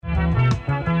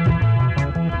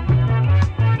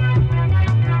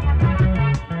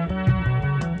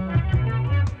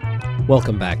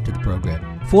Welcome back to the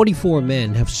program. 44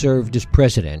 men have served as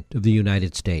president of the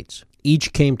United States.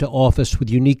 Each came to office with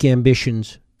unique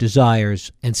ambitions,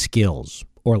 desires, and skills,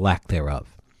 or lack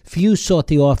thereof. Few sought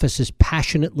the office as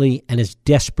passionately and as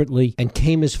desperately and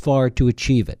came as far to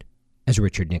achieve it as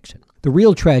Richard Nixon. The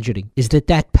real tragedy is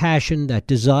that passion, that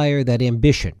desire, that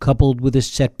ambition, coupled with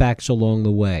his setbacks along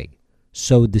the way,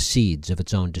 sowed the seeds of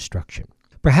its own destruction.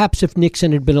 Perhaps if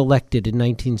Nixon had been elected in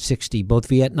 1960, both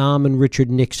Vietnam and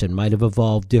Richard Nixon might have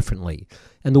evolved differently,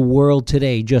 and the world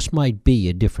today just might be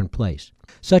a different place.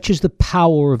 Such is the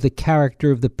power of the character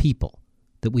of the people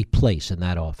that we place in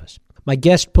that office. My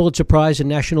guest, Pulitzer Prize and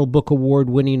National Book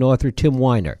Award-winning author Tim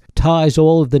Weiner, ties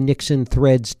all of the Nixon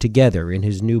threads together in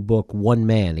his new book, One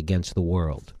Man Against the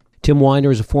World. Tim Weiner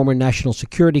is a former national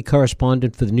security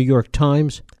correspondent for the New York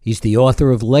Times. He's the author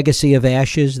of Legacy of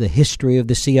Ashes, The History of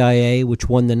the CIA, which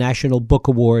won the National Book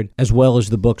Award, as well as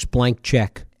the books Blank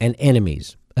Check and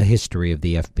Enemies, A History of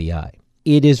the FBI.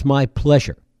 It is my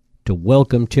pleasure to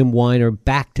welcome Tim Weiner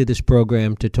back to this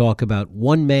program to talk about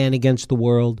One Man Against the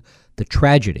World, the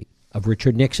tragedy of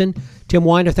Richard Nixon. Tim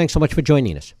Weiner, thanks so much for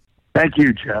joining us. Thank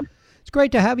you, Jeff. It's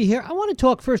great to have you here. I want to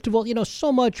talk, first of all, we know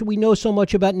so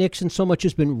much about Nixon, so much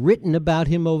has been written about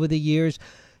him over the years.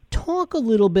 Talk a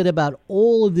little bit about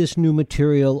all of this new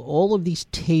material, all of these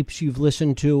tapes you've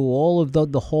listened to, all of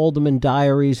the Haldeman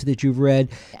diaries that you've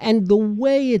read, and the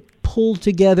way it pulled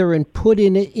together and put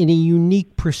in a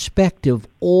unique perspective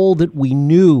all that we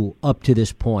knew up to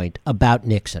this point about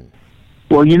Nixon.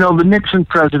 Well, the Nixon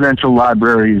Presidential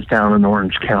Library is down in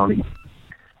Orange County.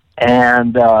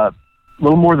 And a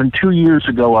little more than 2 years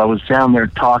ago, I was down there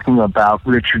talking about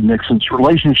Richard Nixon's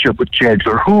relationship with J.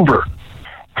 Edgar Hoover.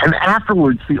 And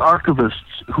afterwards, the archivists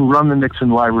who run the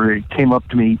Nixon Library came up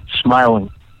to me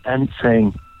smiling and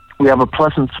saying, "We have a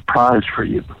pleasant surprise for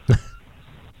you."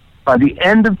 By the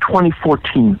end of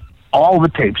 2014, all the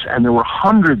tapes, and there were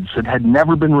hundreds that had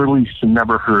never been released and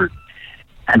never heard,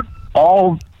 and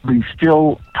all the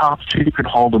still top secret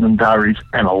Haldeman diaries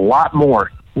and a lot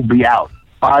more will be out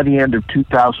by the end of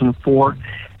 2004,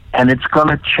 and it's going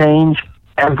to change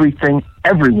everything.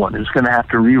 Everyone is going to have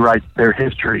to rewrite their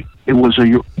history. It was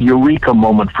a eureka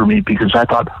moment for me because I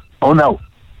thought, oh no,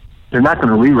 they're not going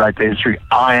to rewrite the history.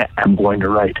 I am going to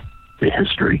write the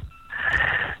history.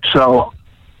 So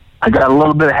I got a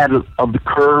little bit ahead of the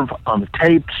curve on the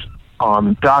tapes, on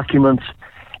the documents,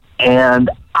 and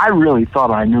I really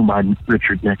thought I knew my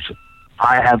Richard Nixon.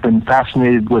 I have been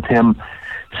fascinated with him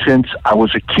since I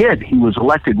was a kid. He was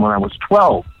elected when I was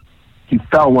 12. He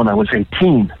fell when I was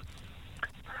 18.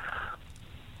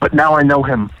 But now I know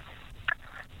him.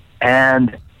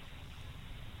 And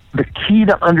the key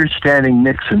to understanding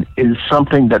Nixon is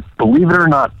something that, believe it or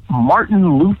not,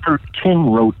 Martin Luther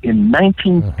King wrote in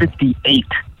 1958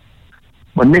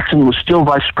 when Nixon was still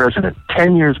vice president,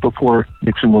 10 years before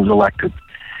Nixon was elected.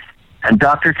 And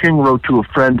Dr. King wrote to a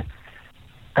friend,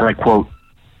 and I quote,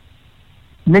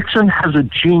 "Nixon has a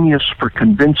genius for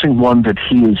convincing one that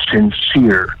he is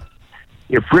sincere.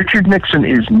 If Richard Nixon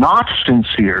is not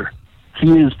sincere,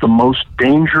 he is the most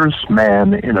dangerous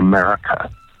man in America."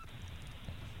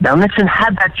 Now, Nixon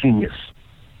had that genius,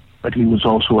 but he was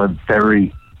also a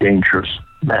very dangerous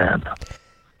man.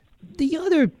 The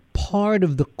other part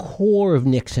of the core of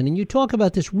Nixon, and you talk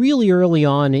about this really early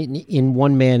on in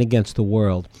One Man Against the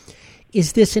World,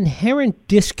 is this inherent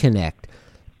disconnect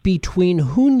between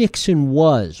who Nixon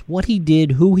was, what he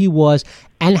did, who he was,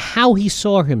 and how he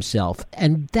saw himself.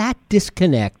 And that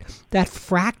disconnect, that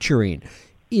fracturing,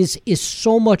 is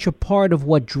so much a part of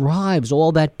what drives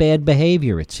all that bad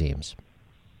behavior, it seems.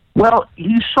 Well,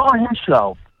 he saw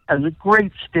himself as a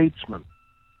great statesman,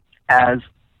 as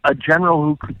a general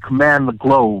who could command the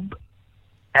globe,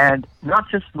 and not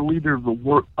just the leader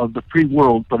of the free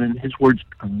world, but in his words,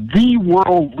 the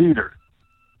world leader.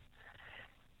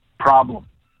 Problem.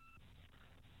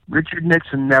 Richard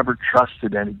Nixon never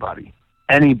trusted anybody.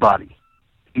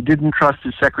 He didn't trust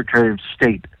his Secretary of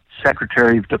State,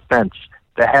 Secretary of Defense,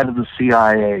 the head of the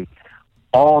CIA,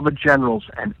 all the generals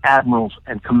and admirals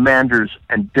and commanders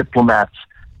and diplomats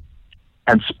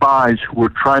and spies who were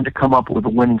trying to come up with a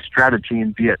winning strategy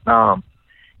in Vietnam.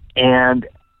 And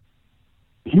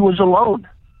he was alone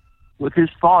with his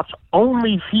thoughts.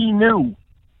 Only he knew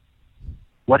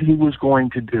what he was going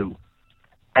to do.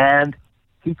 And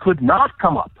he could not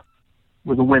come up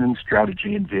with a winning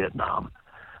strategy in Vietnam.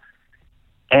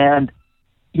 And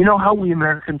you know how we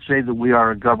Americans say that we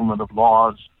are a government of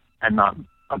laws and not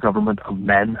a government of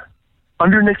men?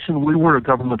 Under Nixon, we were a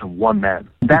government of one man.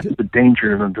 That's the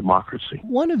danger in a democracy.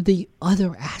 One of the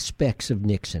other aspects of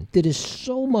Nixon that is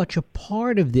so much a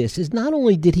part of this is not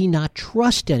only did he not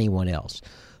trust anyone else,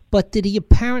 but that he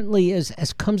apparently,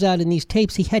 as comes out in these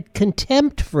tapes, he had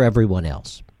contempt for everyone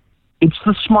else. It's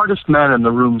the smartest man in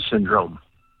the room syndrome.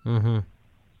 Mm-hmm.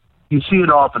 You see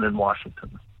it often in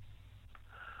Washington.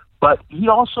 But he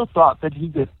also thought that he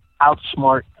could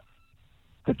outsmart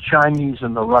the Chinese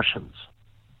and the Russians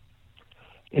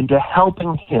into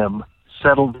helping him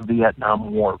settle the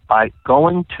Vietnam War by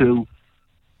going to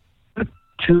the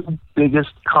two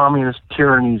biggest communist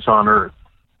tyrannies on earth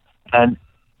and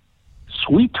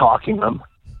sweet-talking them,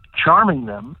 charming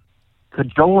them,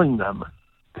 cajoling them,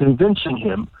 convincing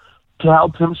him to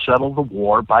help him settle the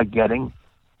war by getting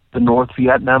the North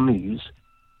Vietnamese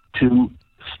to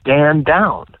stand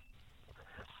down.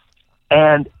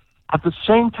 And at the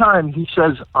same time, he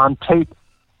says on tape,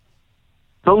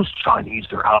 those Chinese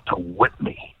are out to whip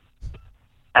me.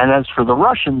 And as for the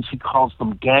Russians, he calls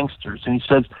them gangsters. And he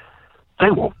says,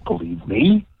 they won't believe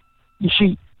me. You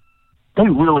see, they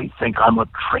really think I'm a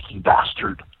tricky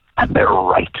bastard, and they're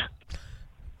right.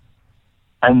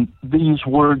 And these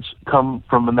words come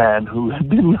from a man who had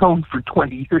been known for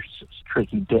 20 years as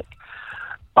Tricky Dick.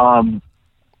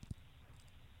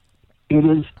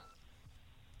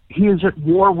 He is at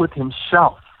war with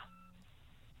himself.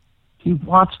 He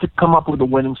wants to come up with a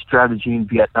winning strategy in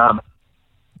Vietnam,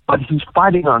 but he's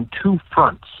fighting on two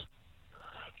fronts.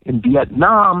 In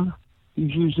Vietnam,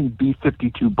 he's using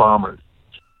B-52 bombers.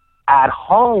 At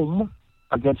home,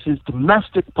 against his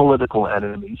domestic political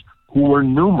enemies, who were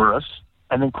numerous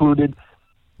and included,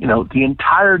 the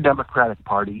entire Democratic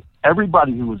Party,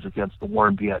 everybody who was against the war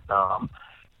in Vietnam,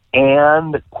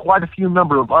 and quite a few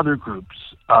number of other groups,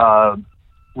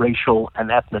 racial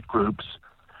and ethnic groups.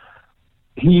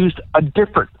 He used a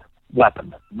different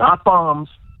weapon, not bombs,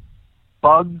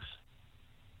 bugs,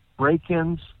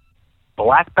 break-ins,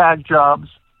 black bag jobs,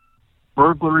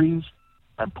 burglaries,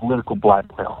 and political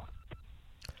blackmail.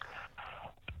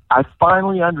 I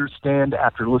finally understand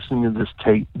after listening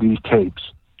to these tapes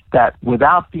that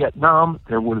without Vietnam,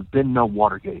 there would have been no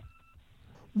Watergate.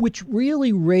 Which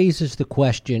really raises the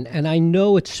question, and I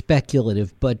know it's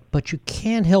speculative, but you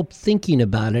can't help thinking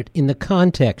about it in the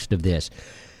context of this.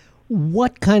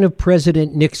 What kind of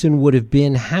president Nixon would have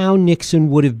been, how Nixon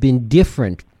would have been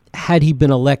different had he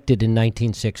been elected in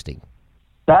 1960?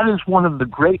 That is one of the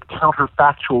great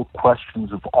counterfactual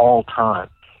questions of all time.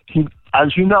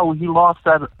 As you know, he lost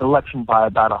that election by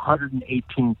about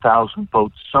 118,000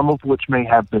 votes, some of which may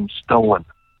have been stolen.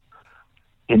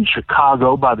 In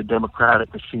Chicago by the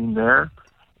Democratic machine there,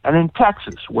 and in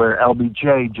Texas, where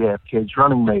LBJ, JFK's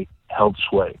running mate, held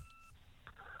sway.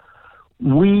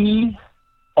 We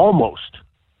almost,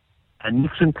 and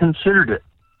Nixon considered it,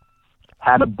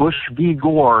 had a Bush v.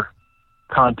 Gore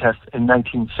contest in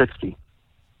 1960.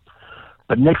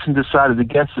 But Nixon decided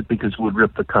against it because it would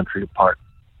rip the country apart.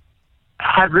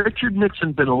 Had Richard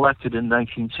Nixon been elected in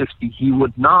 1960, he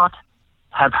would not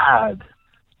have had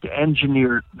to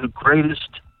engineer the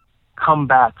greatest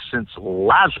comeback since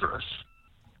Lazarus,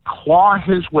 claw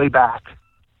his way back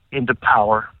into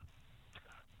power,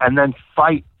 and then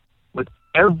fight with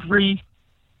every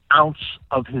ounce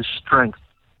of his strength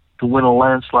to win a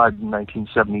landslide in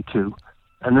 1972.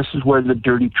 And this is where the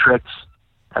dirty tricks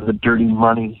and the dirty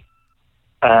money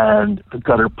and the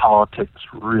gutter politics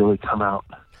really come out.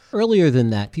 Earlier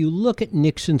than that, if you look at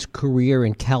Nixon's career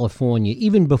in California,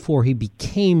 even before he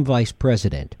became vice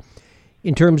president,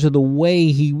 in terms of the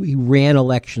way he ran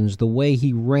elections, the way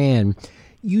he ran,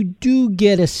 you do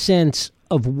get a sense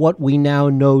of what we now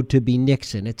know to be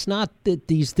Nixon. It's not that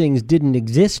these things didn't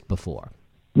exist before.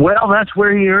 Well, that's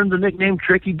where he earned the nickname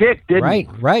Tricky Dick, didn't he?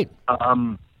 Right.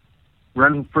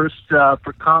 Running first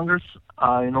for Congress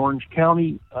in Orange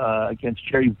County against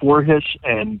Jerry Voorhis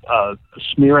and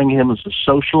smearing him as a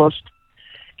socialist,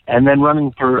 and then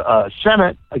running for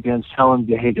Senate against Helen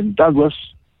Gahagan Douglas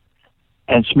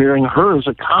and smearing her as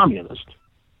a communist,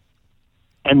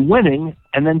 and winning,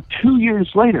 and then 2 years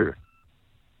later,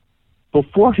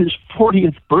 before his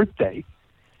 40th birthday,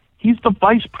 he's the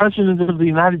vice president of the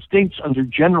United States under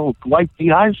General Dwight D.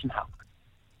 Eisenhower.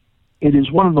 It is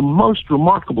one of the most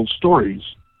remarkable stories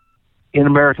in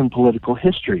American political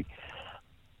history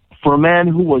for a man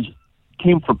who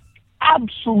came from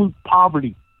absolute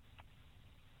poverty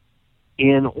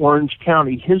in Orange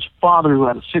County. His father, who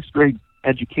had a sixth grade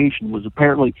education, was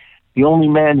apparently the only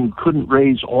man who couldn't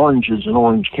raise oranges in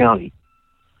Orange County.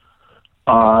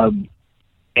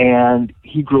 And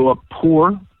he grew up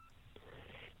poor.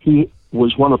 He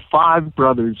was one of 5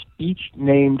 brothers, each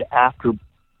named after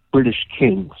British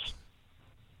kings.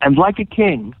 And like a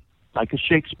king, like a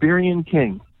Shakespearean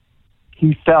king,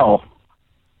 he fell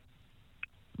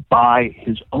by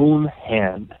his own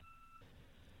hand.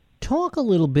 Talk a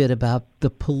little bit about the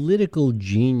political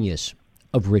genius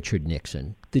of Richard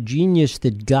Nixon, the genius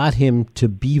that got him to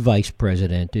be vice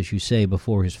president, as you say,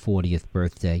 before his 40th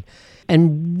birthday,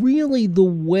 and really the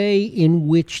way in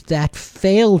which that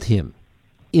failed him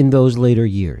in those later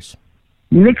years.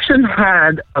 Nixon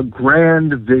had a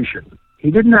grand vision. He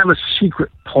didn't have a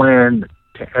secret plan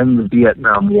to end the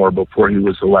Vietnam War before he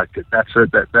was elected. That's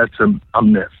a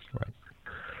myth. Right.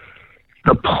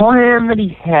 The plan that he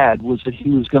had was that he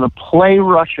was going to play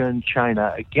Russia and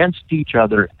China against each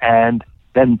other and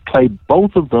then play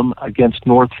both of them against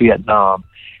North Vietnam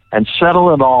and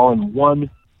settle it all in one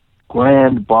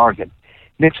grand bargain.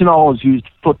 Nixon always used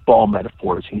football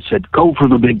metaphors. He said, go for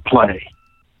the big play.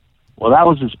 Well, that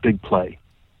was his big play.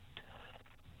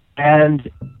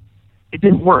 And it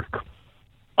didn't work.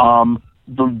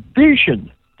 The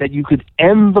vision that you could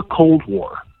end the Cold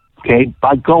War, okay,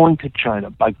 by going to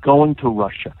China, by going to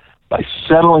Russia, by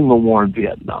settling the war in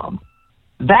Vietnam,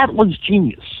 that was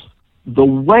genius. The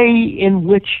way in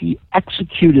which he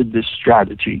executed this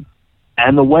strategy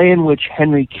and the way in which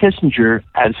Henry Kissinger,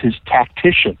 as his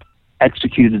tactician,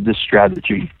 executed this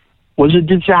strategy was a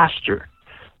disaster.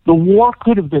 The war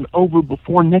could have been over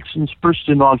before Nixon's first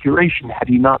inauguration had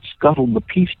he not scuttled the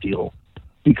peace deal,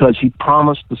 because he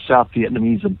promised the South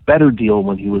Vietnamese a better deal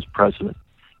when he was president.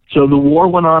 So the war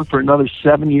went on for another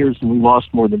 7 years, and we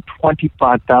lost more than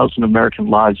 25,000 American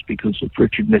lives because of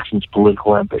Richard Nixon's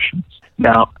political ambitions.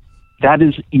 Now, that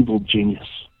is evil genius.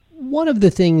 One of the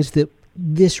things that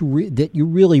that you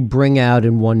really bring out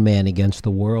in One Man Against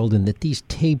the World, and that these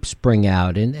tapes bring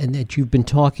out, and that you've been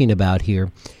talking about here,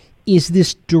 is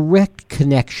this direct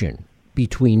connection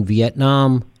between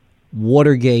Vietnam,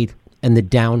 Watergate, and the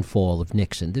downfall of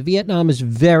Nixon. The Vietnam is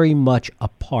very much a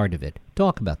part of it.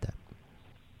 Talk about that.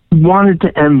 He wanted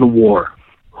to end the war.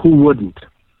 Who wouldn't?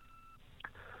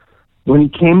 When he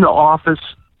came to office,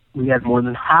 we had more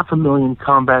than 500,000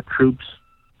 combat troops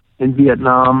in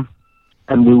Vietnam,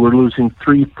 and we were losing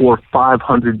 300, 400,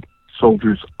 500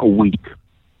 soldiers a week.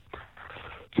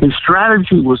 His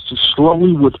strategy was to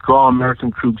slowly withdraw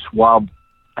American troops while,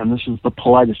 and this is the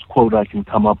politest quote I can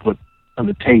come up with on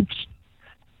the tapes,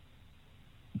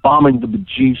 bombing the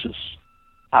bejesus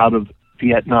out of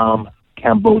Vietnam,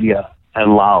 Cambodia,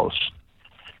 and Laos.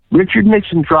 Richard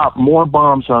Nixon dropped more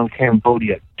bombs on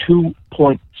Cambodia,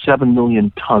 2.7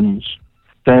 million tons,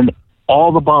 than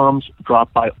all the bombs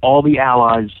dropped by all the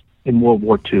Allies in World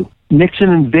War II. Nixon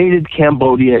invaded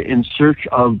Cambodia in search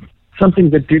of something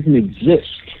that didn't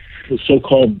exist, the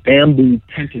so-called Bamboo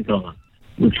Pentagon,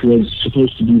 which was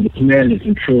supposed to be the command and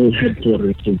control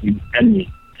headquarters of the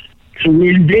enemy. So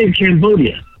we invaded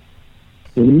Cambodia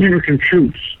with American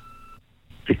troops.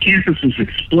 The campuses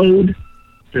explode,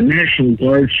 the National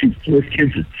Guard shoot 4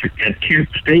 kids at Camp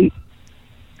State,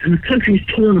 and the country's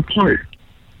torn apart.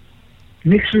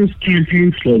 Nixon's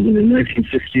campaign slogan in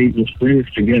 1968 was "Bring us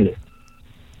together."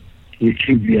 He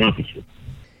achieved the opposite.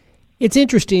 It's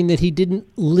interesting that he didn't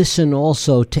listen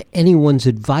also to anyone's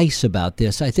advice about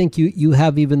this. I think you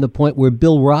have even the point where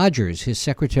Bill Rogers, his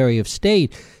Secretary of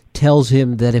State, tells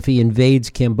him that if he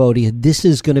invades Cambodia, this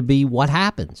is going to be what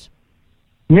happens.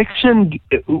 Nixon,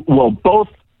 well, both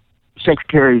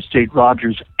Secretary of State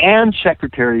Rogers and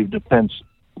Secretary of Defense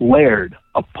Laird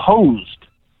opposed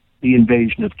the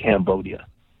invasion of Cambodia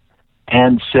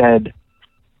and said,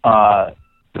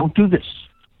 don't do this,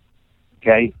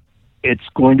 okay? It's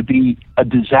going to be a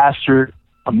disaster,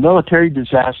 a military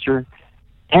disaster,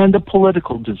 and a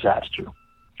political disaster.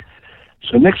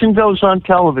 So Nixon goes on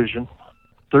television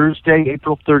Thursday,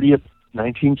 April 30th,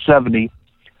 1970,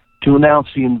 to announce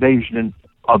the invasion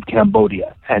of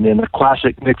Cambodia. And in a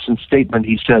classic Nixon statement,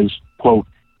 he says, quote,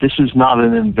 "This is not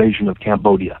an invasion of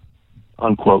Cambodia,"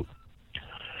 unquote.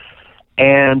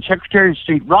 And Secretary of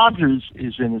State Rogers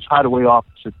is in his hideaway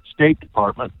office at the State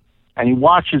Department, and he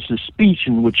watches a speech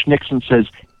in which Nixon says,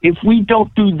 if we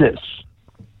don't do this,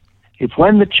 if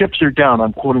when the chips are down,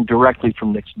 I'm quoting directly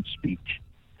from Nixon's speech,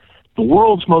 the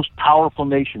world's most powerful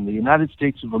nation, the United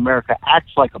States of America,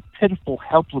 acts like a pitiful,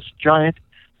 helpless giant,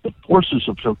 the forces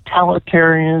of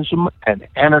totalitarianism and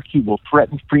anarchy will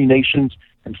threaten free nations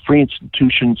and free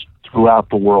institutions throughout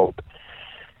the world.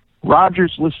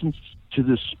 Rogers listens to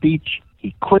this speech,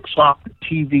 he clicks off the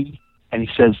TV, and he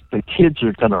says, the kids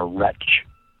are going to retch.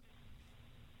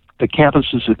 The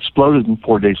campuses exploded, and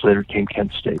 4 days later came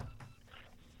Kent State.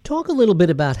 Talk a little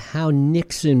bit about how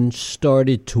Nixon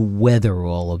started to weather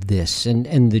all of this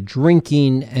and the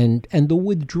drinking and the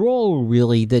withdrawal,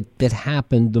 really, that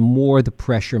happened the more the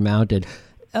pressure mounted,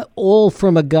 all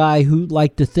from a guy who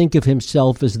liked to think of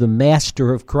himself as the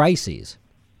master of crises.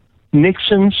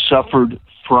 Nixon suffered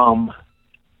from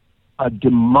a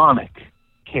demonic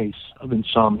case of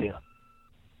insomnia.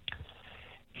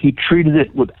 He treated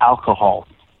it with alcohol.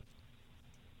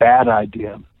 Bad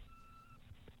idea.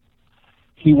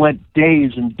 He went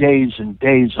days and days and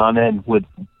days on end with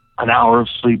an hour of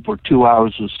sleep or 2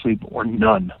 hours of sleep or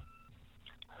none.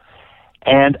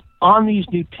 And on these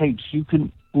new tapes, you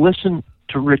can listen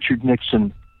to Richard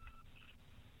Nixon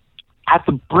at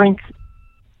the brink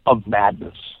of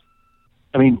madness.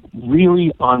 I mean,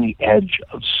 really on the edge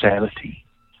of sanity.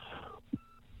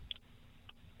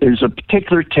 There's a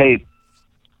particular tape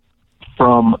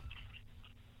from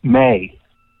May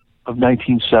of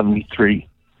 1973.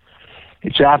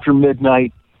 It's after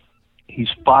midnight. He's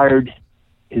fired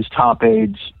his top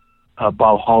aides,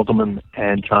 Bob Haldeman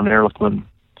and John Ehrlichman.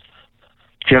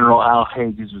 General Al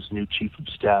Haig is his new chief of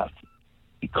staff.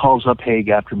 He calls up Haig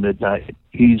after midnight.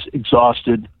 He's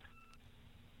exhausted.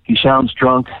 He sounds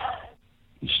drunk.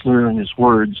 He's slurring his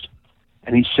words.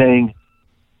 And he's saying,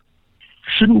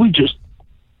 shouldn't we just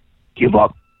give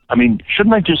up? I mean,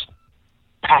 shouldn't I just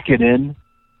pack it in?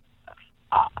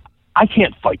 I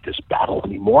can't fight this battle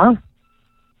anymore.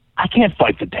 I can't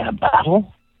fight the damn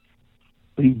battle.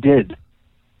 But he did.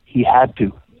 He had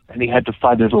to. And he had to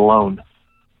fight it alone.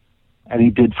 And he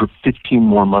did for 15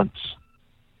 more months.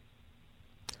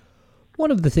 One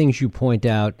of the things you point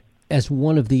out as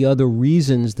one of the other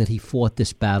reasons that he fought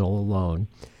this battle alone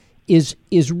is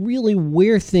really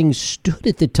where things stood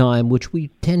at the time, which we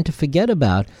tend to forget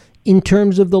about, in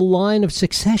terms of the line of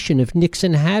succession if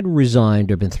Nixon had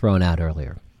resigned or been thrown out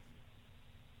earlier.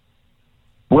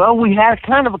 Well, we had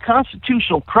kind of a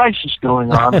constitutional crisis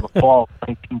going on in the fall of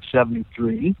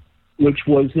 1973, which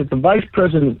was that the Vice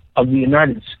President of the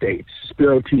United States,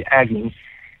 Spiro T. Agnew,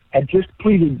 had just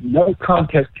pleaded no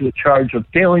contest to a charge of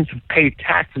failing to pay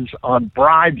taxes on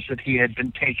bribes that he had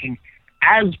been taking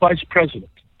as Vice President.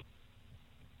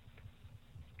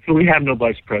 So we have no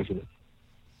Vice President.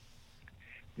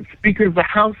 The Speaker of the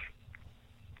House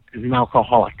is an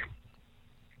alcoholic.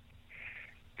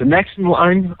 The next in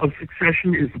line of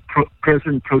succession is the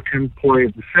President pro tempore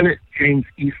of the Senate, James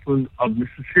Eastland of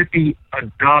Mississippi, a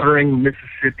doddering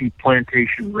Mississippi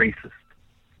plantation racist,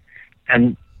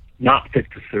 and not fit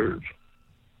to serve.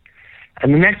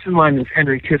 And the next in line is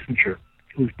Henry Kissinger,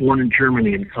 who was born in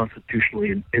Germany and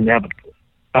constitutionally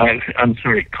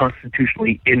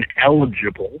constitutionally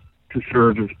ineligible to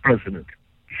serve as president.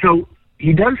 So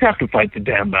he does have to fight the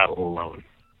damn battle alone.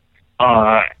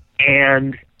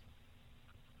 And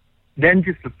then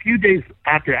just a few days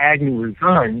after Agnew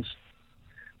resigns,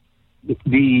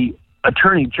 the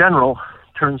Attorney General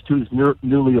turns to his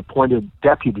newly appointed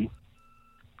deputy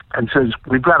and says,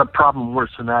 we've got a problem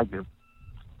worse than Agnew.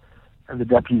 And the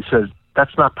deputy says,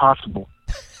 that's not possible.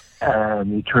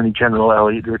 And the Attorney General,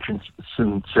 Elliot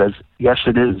Richardson, says, yes,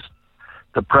 it is.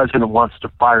 The president wants to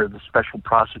fire the special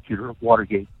prosecutor of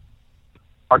Watergate,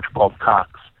 Archibald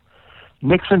Cox.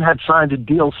 Nixon had signed a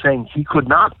deal saying he could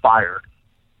not fire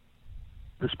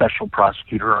the special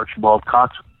prosecutor, Archibald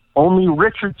Cox. Only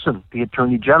Richardson, the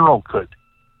Attorney General, could.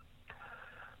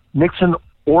 Nixon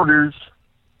orders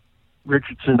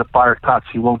Richardson to fire Cox.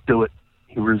 He won't do it.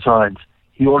 He resigns.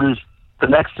 He orders the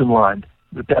next in line,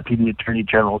 the Deputy Attorney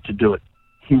General, to do it.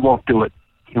 He won't do it.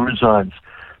 He resigns.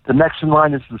 The next in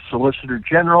line is the Solicitor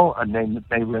General, a name that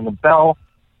may ring a bell,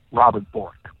 Robert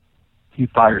Bork. He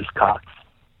fires Cox.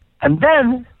 And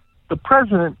then the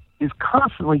president is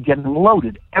constantly getting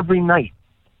loaded every night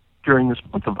during this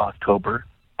month of October.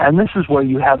 And this is where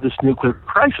you have this nuclear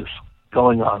crisis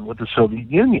going on with the Soviet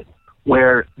Union,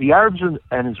 where the Arabs and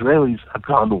Israelis have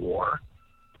gone to war.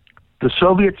 The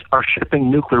Soviets are shipping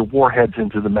nuclear warheads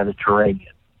into the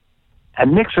Mediterranean.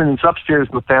 And Nixon is upstairs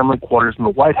in the family quarters in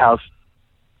the White House,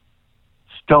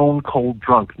 stone cold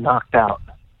drunk, knocked out.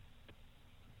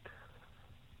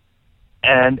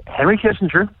 And Henry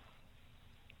Kissinger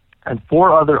and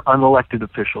 4 other unelected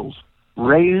officials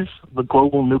raise the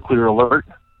global nuclear alert,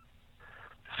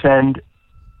 send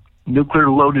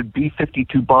nuclear-loaded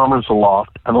B-52 bombers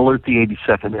aloft, and alert the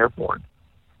 82nd Airborne.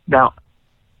 Now,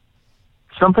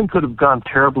 something could have gone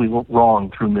terribly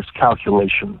wrong through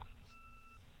miscalculation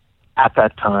at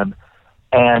that time.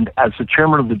 And as the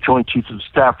chairman of the Joint Chiefs of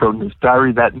Staff wrote in his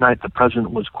diary that night, the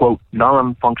president was, quote,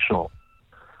 non-functional.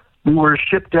 We were a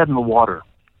ship dead in the water.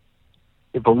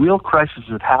 If a real crisis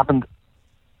had happened,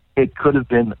 it could have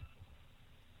been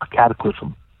a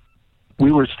cataclysm.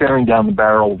 We were staring down the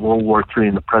barrel of World War III,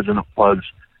 and the president was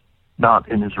not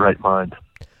in his right mind.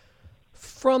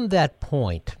 From that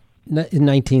point, in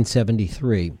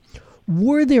 1973,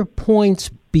 were there points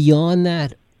beyond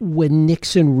that when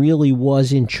Nixon really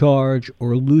was in charge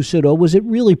or lucid, or was it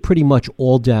really pretty much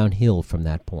all downhill from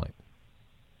that point?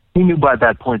 He knew by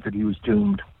that point that he was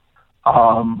doomed.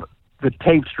 The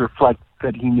tapes reflect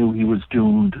that he knew he was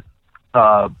doomed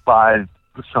by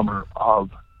the summer of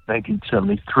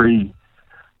 1973.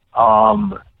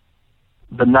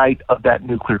 The night of that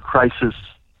nuclear crisis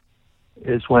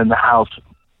is when the House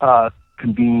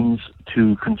convenes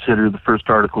to consider the first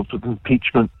articles of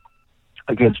impeachment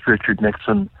against Richard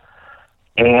Nixon.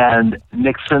 And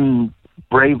Nixon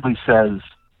bravely says,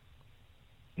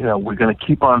 we're going to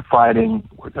keep on fighting.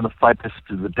 We're going to fight this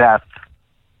to the death.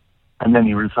 And then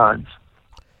he resigns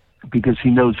because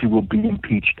he knows he will be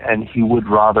impeached, and he would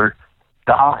rather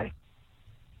die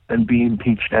than be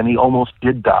impeached. And he almost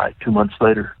did die 2 months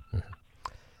later.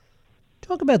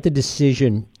 Talk about the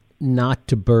decision not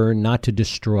to burn, not to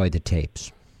destroy the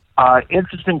tapes.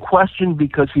 Interesting question,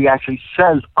 because he actually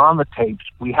says on the tapes,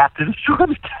 we have to destroy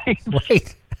the tapes.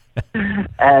 Right.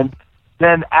 And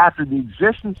then after the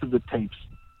existence of the tapes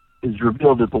is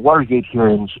revealed at the Watergate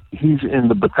hearings, he's in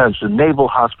the Bethesda Naval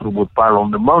Hospital with viral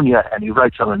pneumonia, and he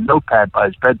writes on a notepad by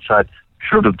his bedside,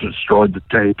 should have destroyed the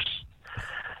tapes.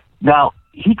 Now,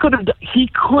 he could have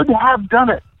done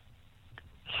it.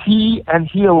 He and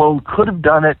he alone could have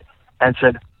done it and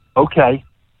said, okay,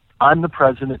 I'm the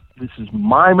president, this is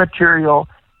my material,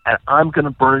 and I'm going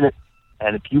to burn it,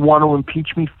 and if you want to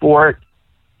impeach me for it,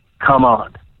 come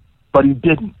on. But he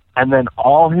didn't. And then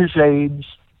all his aides,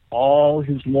 all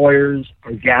his lawyers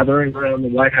are gathering around the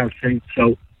White House saying,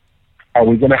 so are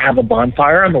we going to have a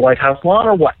bonfire on the White House lawn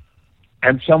or what?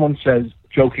 And someone says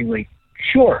jokingly,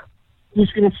 sure,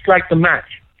 who's going to strike the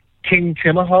match? King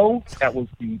Timahoe, that was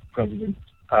the president's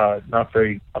not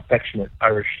very affectionate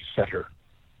Irish setter.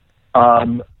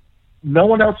 No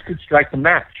one else could strike the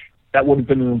match. That would have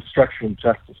been an obstruction of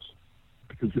justice,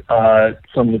 because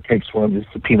some of the tapes were under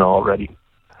subpoena already.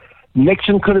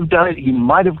 Nixon could have done it. He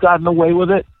might have gotten away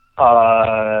with it,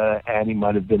 and he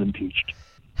might have been impeached.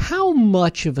 How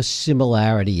much of a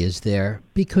similarity is there?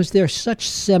 Because they're such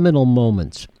seminal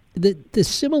moments. The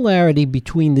similarity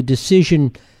between the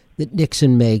decision that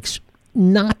Nixon makes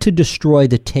not to destroy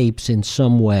the tapes in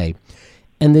some way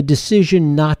and the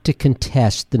decision not to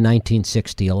contest the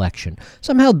 1960 election.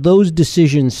 Somehow those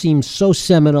decisions seem so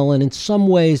seminal, and in some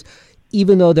ways,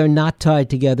 even though they're not tied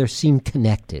together, seem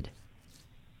connected.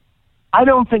 I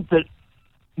don't think that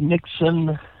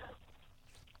Nixon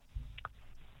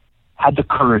had the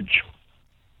courage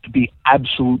to be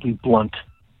absolutely blunt,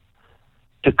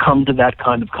 to come to that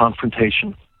kind of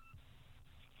confrontation.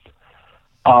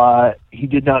 He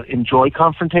did not enjoy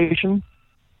confrontation.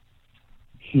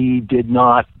 He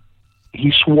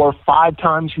swore 5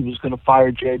 times he was going to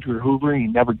fire J. Edgar Hoover. He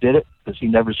never did it because he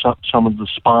never summoned the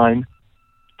spine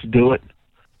to do it.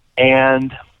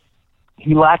 And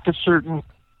he lacked a certain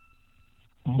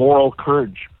moral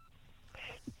courage.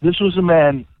 This was a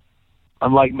man,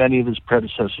 unlike many of his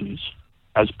predecessors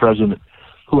as president,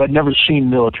 who had never seen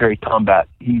military combat.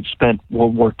 He spent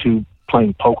World War II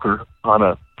playing poker on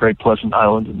a very pleasant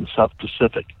island in the South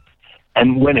Pacific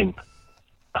and winning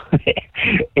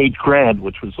 $8,000,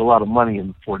 which was a lot of money in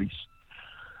the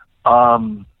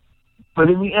 40s. But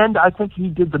in the end, I think he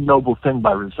did the noble thing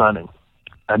by resigning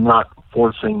and not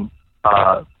forcing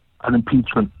an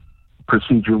impeachment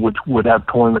procedure, which would have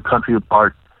torn the country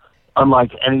apart,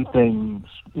 unlike anything,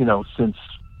 since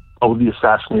the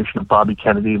assassination of Bobby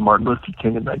Kennedy and Martin Luther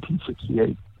King in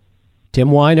 1968.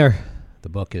 Tim Weiner. The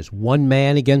book is One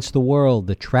Man Against the World,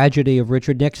 The Tragedy of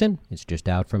Richard Nixon. It's just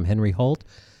out from Henry Holt.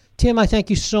 Tim, I thank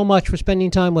you so much for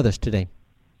spending time with us today.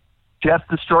 Jeff,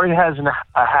 the story has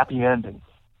a happy ending.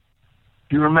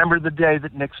 Do you remember the day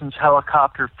that Nixon's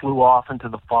helicopter flew off into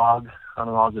the fog on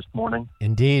an August morning?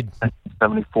 Indeed.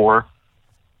 1974.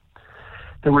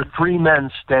 There were 3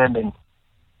 men standing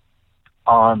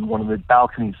on one of the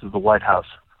balconies of the White House.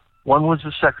 One was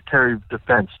the Secretary of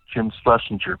Defense, Jim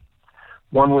Schlesinger.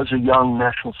 One was a young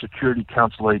National Security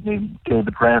Council aide named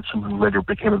David Ransom, who later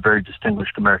became a very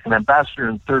distinguished American ambassador,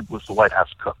 and third was the White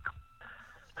House cook.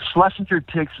 Schlesinger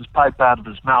takes his pipe out of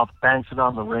his mouth, bangs it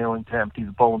on the railing to empty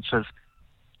the bowl, and says,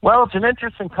 well, it's an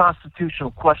interesting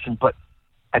constitutional question, but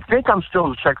I think I'm still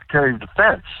the Secretary of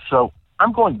Defense, so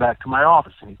I'm going back to my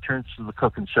office. And he turns to the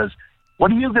cook and says,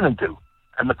 what are you going to do?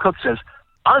 And the cook says,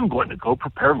 I'm going to go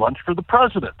prepare lunch for the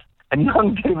president. And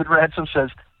young David Ransom says,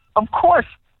 of course,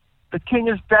 the king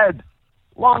is dead.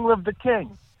 Long live the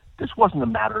king. This wasn't a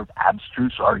matter of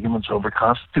abstruse arguments over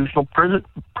constitutional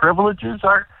privileges.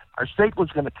 Our state was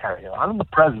going to carry on, and the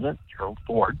president, Gerald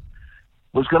Ford,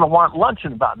 was going to want lunch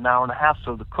in about an hour and a half,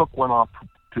 so the cook went off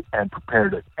and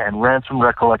prepared it. And Ransom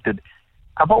recollected,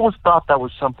 I've always thought that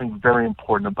was something very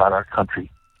important about our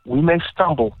country. We may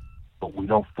stumble, but we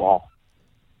don't fall.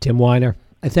 Tim Weiner,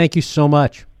 I thank you so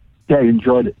much. Yeah, I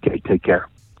enjoyed it. Okay, take care.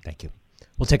 Thank you.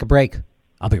 We'll take a break.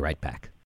 I'll be right back.